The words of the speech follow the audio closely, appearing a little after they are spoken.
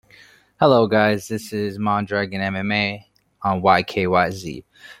Hello, guys. This is Mondragon MMA on YKYZ.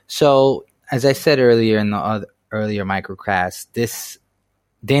 So, as I said earlier in the earlier microcast, this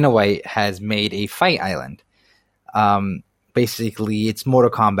Dana White has made a fight island. Um, Basically, it's Mortal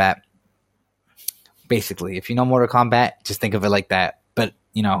Kombat. Basically, if you know Mortal Kombat, just think of it like that. But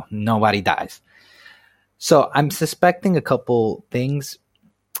nobody dies. So, I'm suspecting a couple things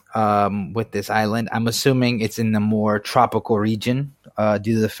with this island. I'm assuming it's in the more tropical region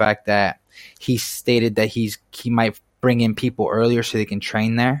due to the fact that he stated that he might bring in people earlier so they can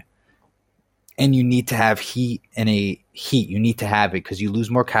train there. And you need to have heat and a heat. You need to have it because you lose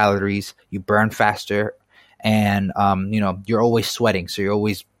more calories, you burn faster, and you're always sweating, so you're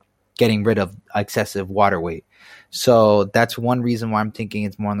always getting rid of excessive water weight. So that's one reason why I'm thinking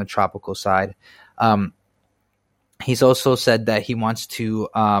it's more on the tropical side. He's also said that he wants to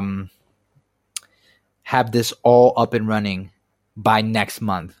have this all up and running by next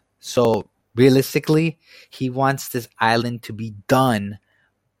month. So realistically, he wants this island to be done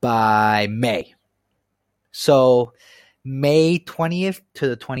by May. So May 20th to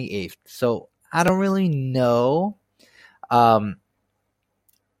the 28th. So I don't really know.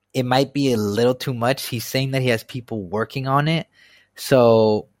 It might be a little too much. He's saying that he has people working on it.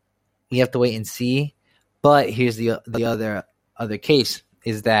 So we have to wait and see. But here's the other case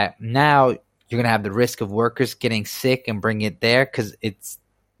is that now you're going to have the risk of workers getting sick and bring it there because it's,